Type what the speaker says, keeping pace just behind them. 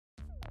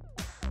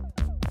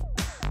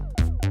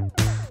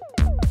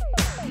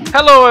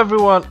Hello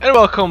everyone and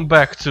welcome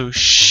back to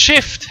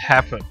Shift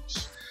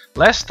Happens.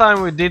 Last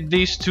time we did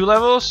these two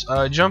levels,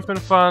 Jumpin'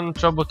 Fun,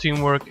 Trouble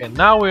Teamwork, and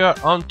now we are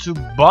on to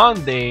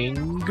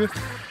Bonding.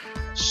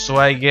 So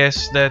I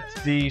guess that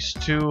these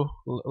two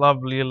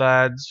lovely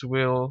lads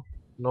will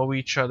know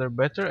each other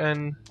better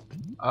and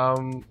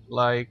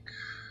like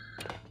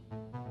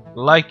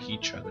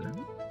each other.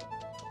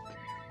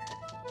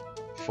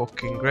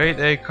 Fucking grade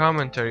A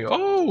commentary.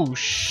 Oh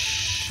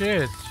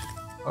shit.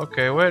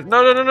 Okay, wait.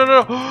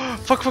 No.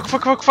 Fuck.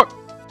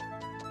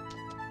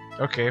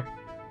 Okay.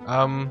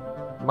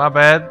 My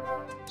bad.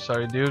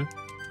 Sorry, dude.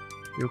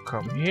 You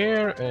come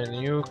here and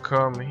you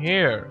come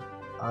here.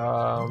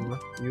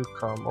 You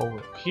come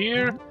over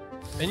here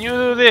and you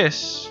do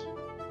this.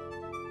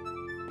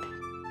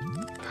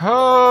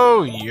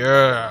 Oh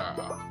yeah.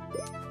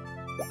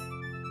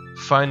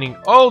 Finding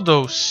all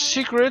those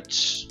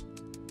secrets.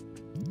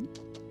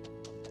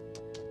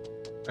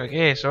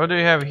 Okay, so what do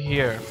we have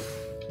here?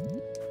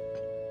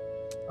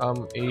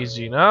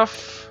 Easy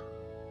enough.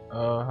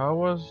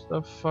 How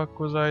the fuck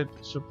was I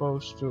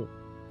supposed to?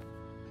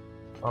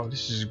 Oh,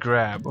 this is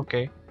grab.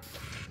 Okay.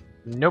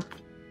 Nope.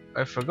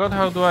 I forgot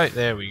how do I.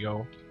 There we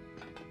go.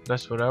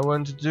 That's what I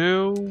want to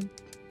do.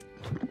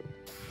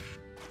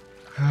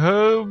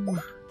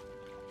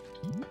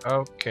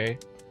 Okay.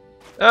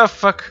 Oh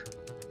fuck.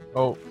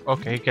 Oh,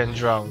 okay. He can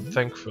drown.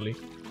 Thankfully.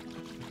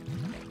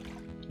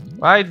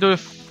 Why the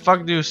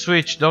fuck do you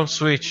switch? Don't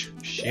switch.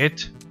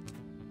 Shit.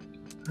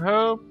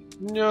 Hope.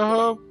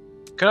 No.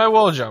 Can I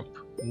wall jump?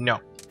 No.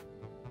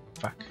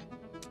 Fuck.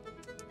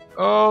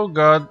 Oh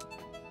god.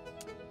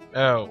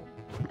 Oh.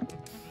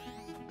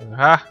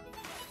 Aha.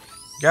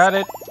 Got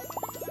it.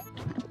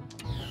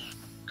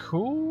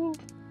 Cool.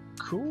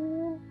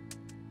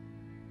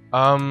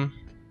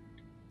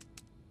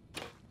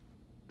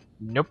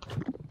 Nope.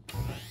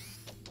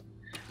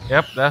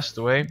 Yep, that's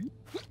the way.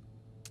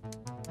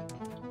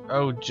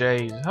 Oh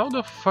jeez. How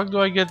the fuck do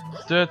I get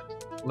that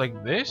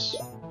like this?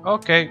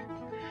 Okay.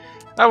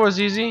 That was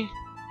easy.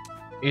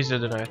 Easier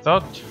than I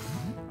thought.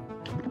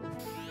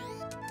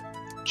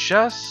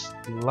 Just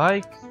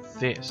like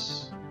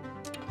this.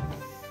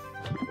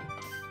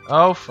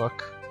 Oh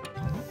fuck.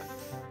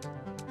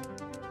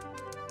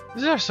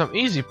 These are some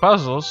easy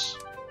puzzles.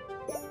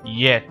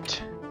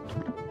 Yet.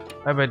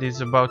 I bet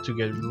it's about to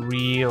get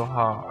real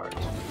hard.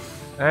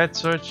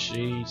 That's what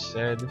she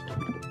said.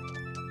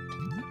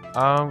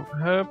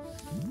 Hup.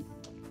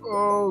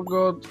 Oh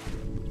god.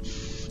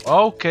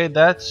 Okay,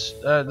 that's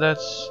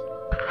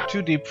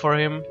too deep for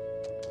him.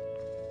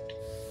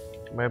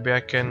 Maybe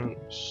I can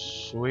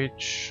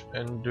switch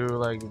and do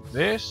like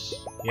this.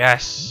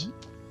 Yes.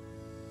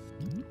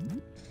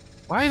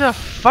 Why the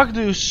fuck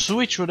do you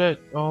switch with it?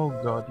 Oh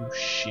god, you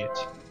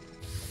shit.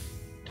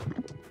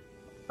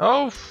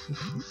 Oh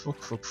fuck.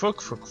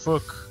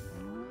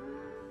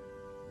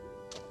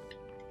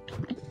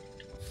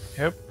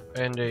 Yep,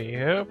 and a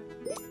yep,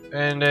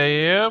 and a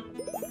yep.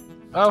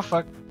 Oh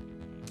fuck.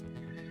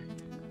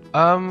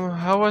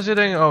 How was it?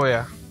 Oh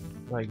yeah.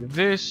 Like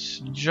this,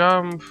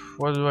 jump.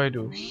 What do I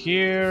do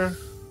here?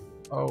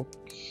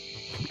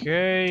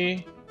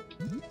 Okay.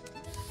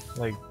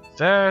 Like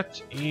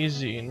that,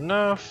 easy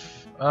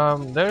enough.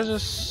 There's a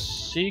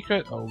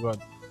secret. Oh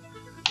god.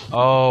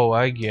 Oh,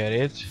 I get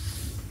it.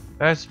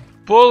 That's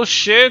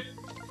bullshit,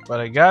 but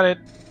I got it.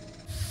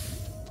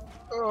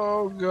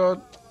 Oh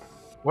god.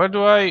 What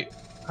do I?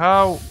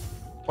 How?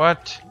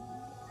 What?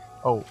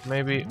 Oh,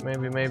 maybe.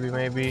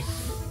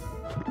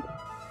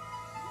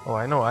 Oh,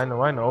 I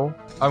know.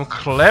 I'm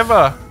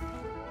clever.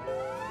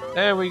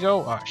 There we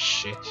go. Oh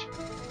shit.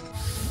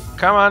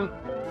 Come on.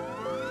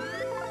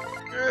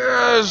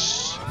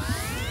 Yes.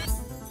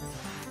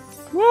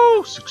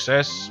 Woo!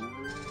 Success.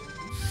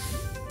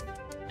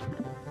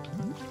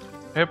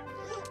 Yep.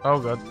 Oh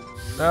god.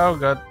 Oh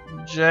god.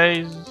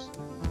 Jeez.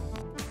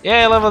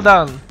 Yeah, level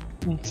done.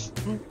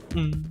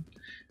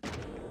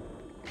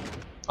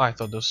 I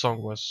thought the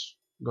song was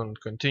gonna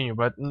continue,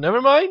 but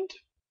never mind.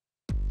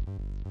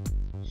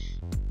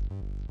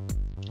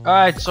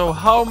 Alright, so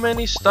how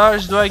many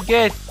stars do I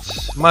get?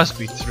 Must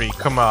be 3,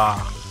 come on.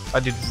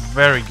 I did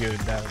very good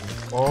that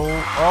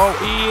one. Oh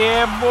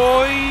yeah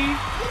boy!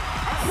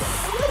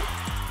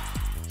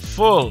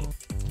 Full.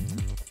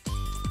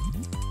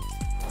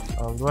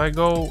 Do I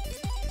go?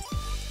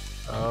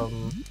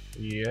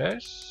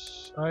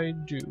 Yes, I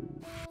do.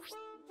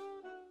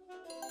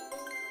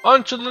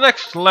 On to the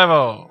next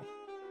level!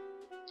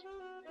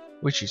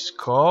 Which is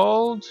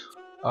called...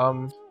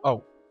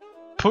 oh.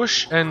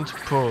 Push and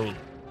pull.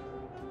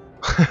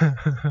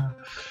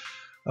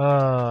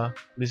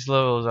 These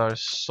levels are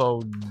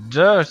so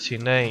dirty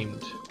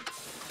named.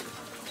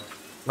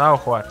 Now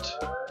what?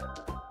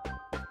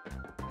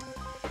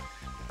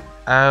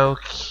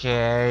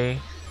 Okay,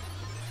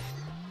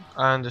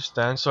 I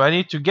understand. So I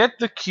need to get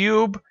the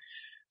cube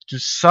to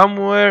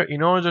somewhere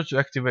in order to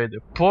activate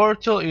the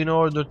portal in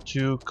order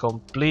to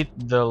complete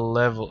the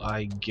level,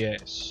 I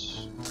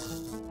guess.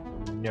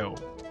 No.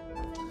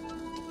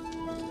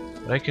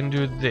 But I can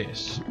do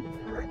this.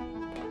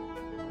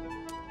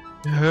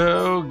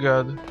 Oh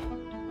god.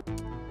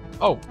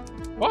 Oh,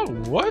 whoa,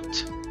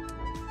 what?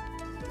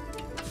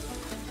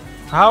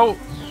 How?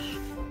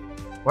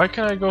 Why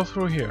can't I go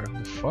through here?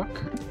 The fuck?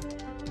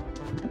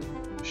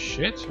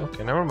 Shit.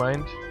 Okay, never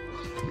mind.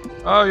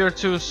 Oh, you're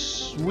too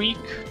weak.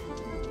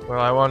 Well,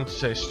 I want to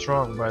say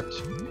strong, but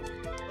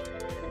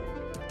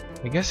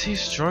I guess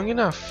he's strong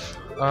enough.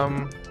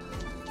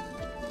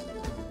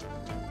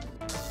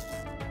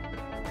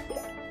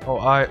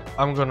 Oh,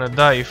 I'm gonna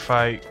die if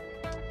I.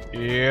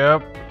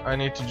 Yep. I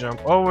need to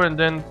jump over and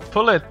then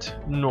pull it.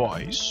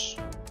 Nice.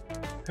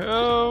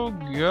 Oh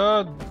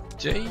god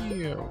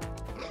damn.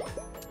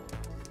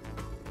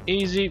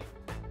 Easy.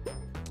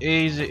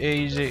 Easy,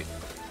 easy.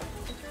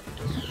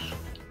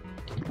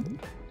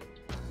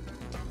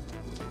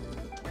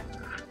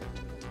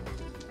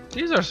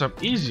 These are some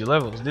easy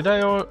levels. Did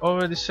I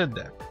already said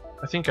that?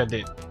 I think I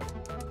did.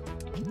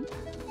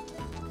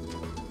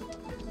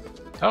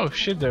 Oh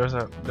shit, there's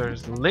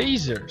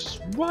lasers.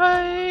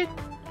 What?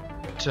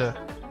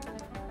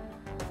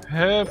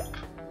 Help.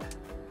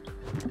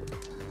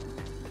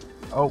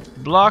 Oh,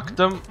 block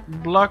them.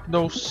 Block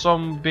those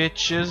some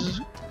bitches.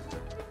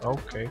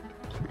 Okay.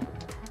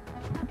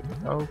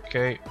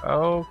 Okay.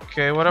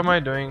 Okay. What am I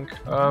doing?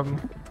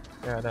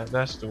 Yeah,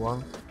 that's the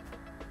one.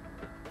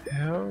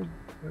 Oh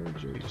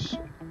jeez.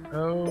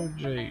 Oh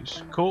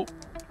jeez. Cool.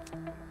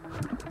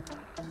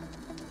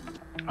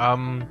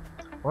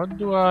 What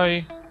do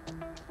I?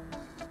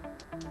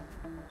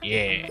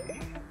 Yeah.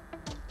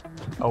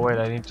 Oh wait,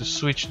 I need to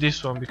switch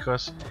this one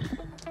because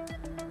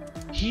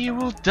he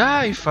will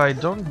die if I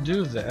don't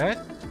do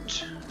that.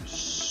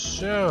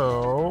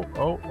 So,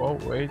 oh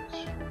wait,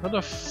 how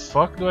the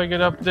fuck do I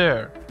get up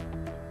there?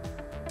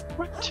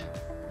 What?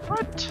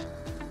 What?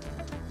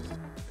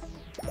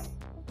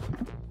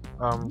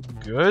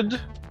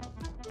 Good.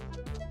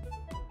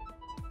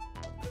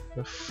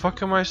 The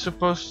fuck am I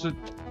supposed to?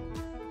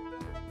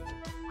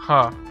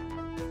 Huh?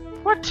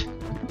 What?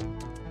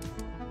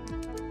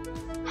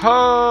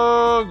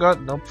 Oh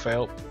god, nope,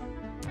 failed.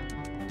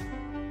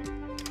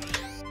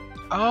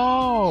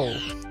 Oh!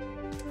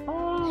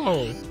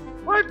 Oh!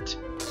 What?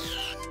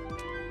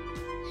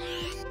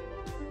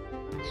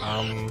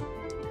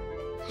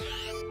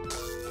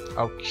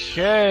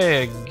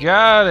 Okay,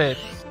 got it.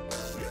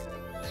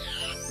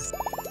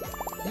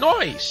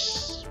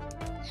 Nice!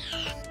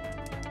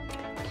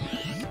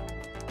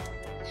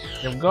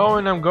 I'm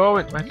going.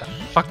 Where the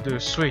fuck do you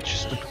switch,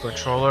 stupid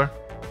controller?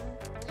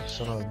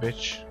 Son of a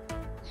bitch.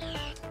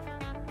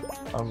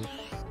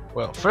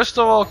 Well, first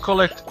of all,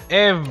 collect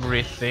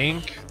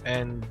everything,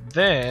 and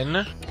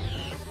then,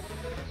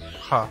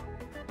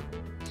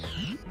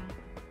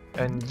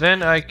 and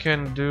then I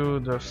can do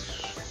the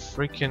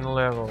freaking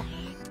level.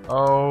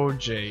 Oh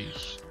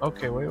jeez.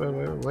 Okay, wait.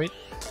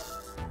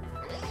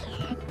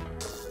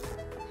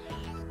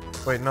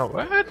 Wait, no,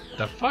 what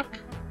the fuck?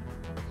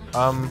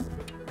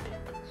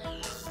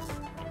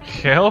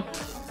 Help?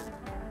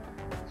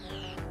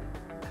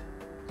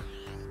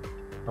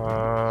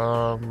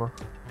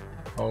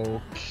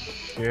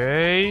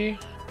 Okay.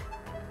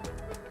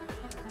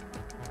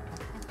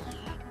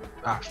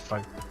 Ah,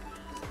 fuck.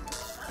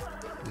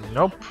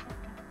 Nope.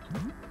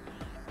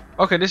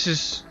 Okay, this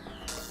is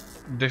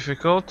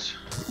difficult.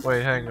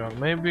 Wait, hang on.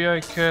 Maybe I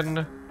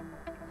can.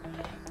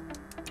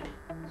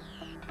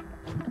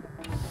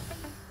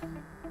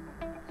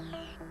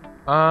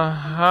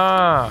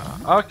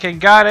 Okay,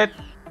 got it.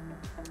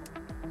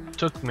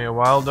 Took me a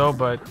while though,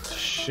 but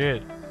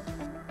shit.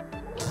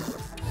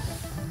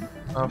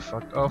 Oh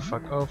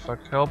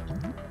fuck, help.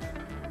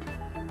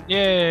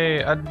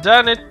 Yay, I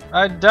done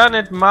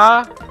it,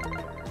 ma.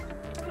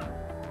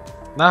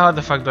 Now how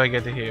the fuck do I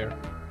get here?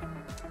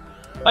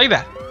 Like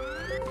that.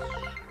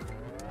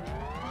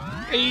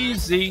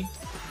 Easy.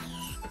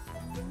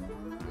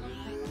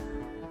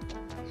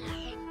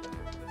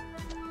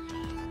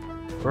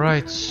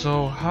 Right,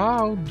 so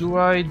how do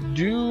I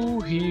do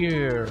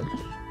here?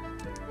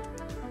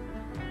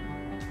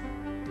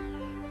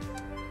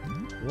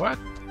 What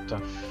the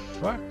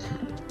fuck?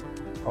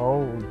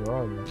 Oh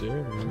god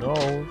damn, no.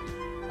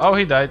 Oh,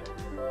 he died.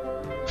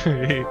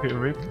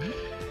 Rip.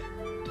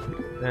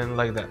 And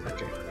like that,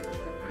 okay.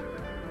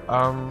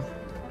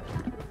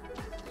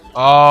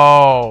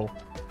 Oh.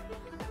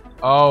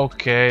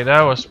 Okay,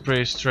 that was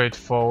pretty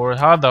straightforward.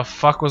 How the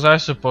fuck was I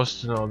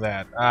supposed to know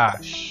that? Ah,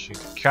 shit,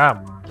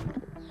 come on.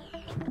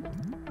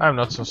 I'm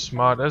not so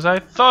smart as I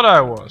thought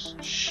I was.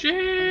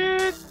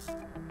 Shit.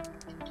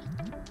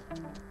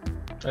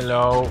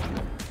 Hello.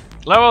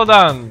 Level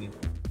done.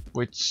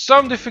 With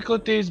some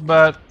difficulties,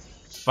 but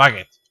fuck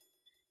it.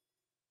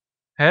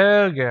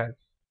 Hell yeah.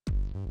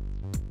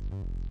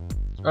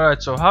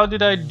 Alright, so how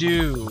did I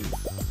do?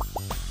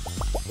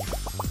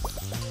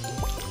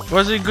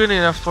 Was it good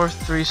enough for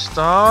 3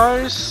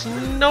 stars?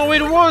 No,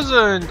 it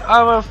wasn't!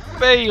 I'm a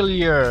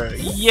failure!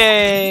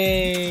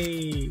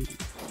 Yay!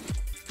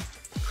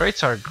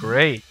 Crates are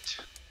great.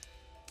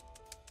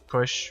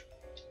 Push.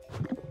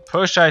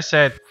 Push, I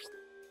said.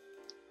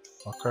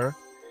 Fucker.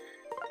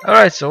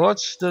 Alright, so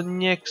what's the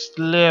next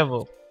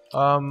level?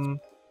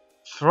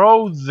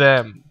 Throw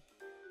them.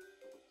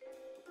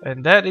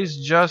 And that is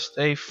just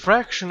a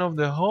fraction of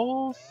the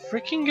whole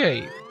freaking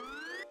game.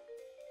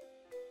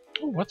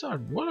 Oh, what are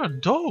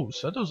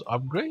those? Are those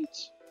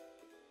upgrades?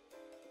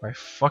 I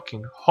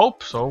fucking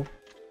hope so.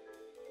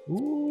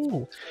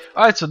 Ooh.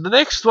 Alright, so the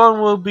next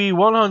one will be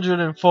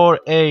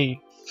 104A.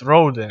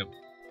 Throw them.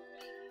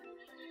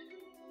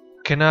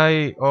 Can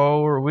I,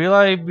 or will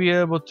I be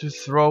able to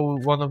throw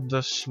one of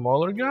the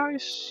smaller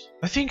guys?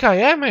 I think I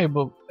am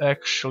able,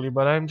 actually,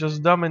 but I'm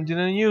just dumb and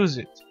didn't use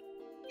it.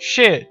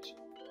 Shit.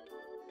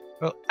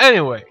 Well,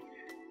 anyway.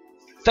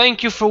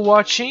 Thank you for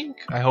watching.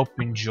 I hope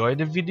you enjoyed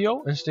the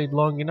video and stayed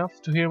long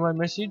enough to hear my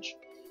message.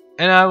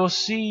 And I will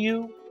see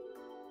you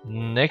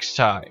next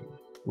time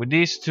with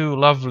these two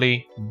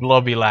lovely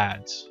blobby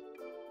lads.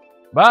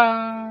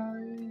 Bye!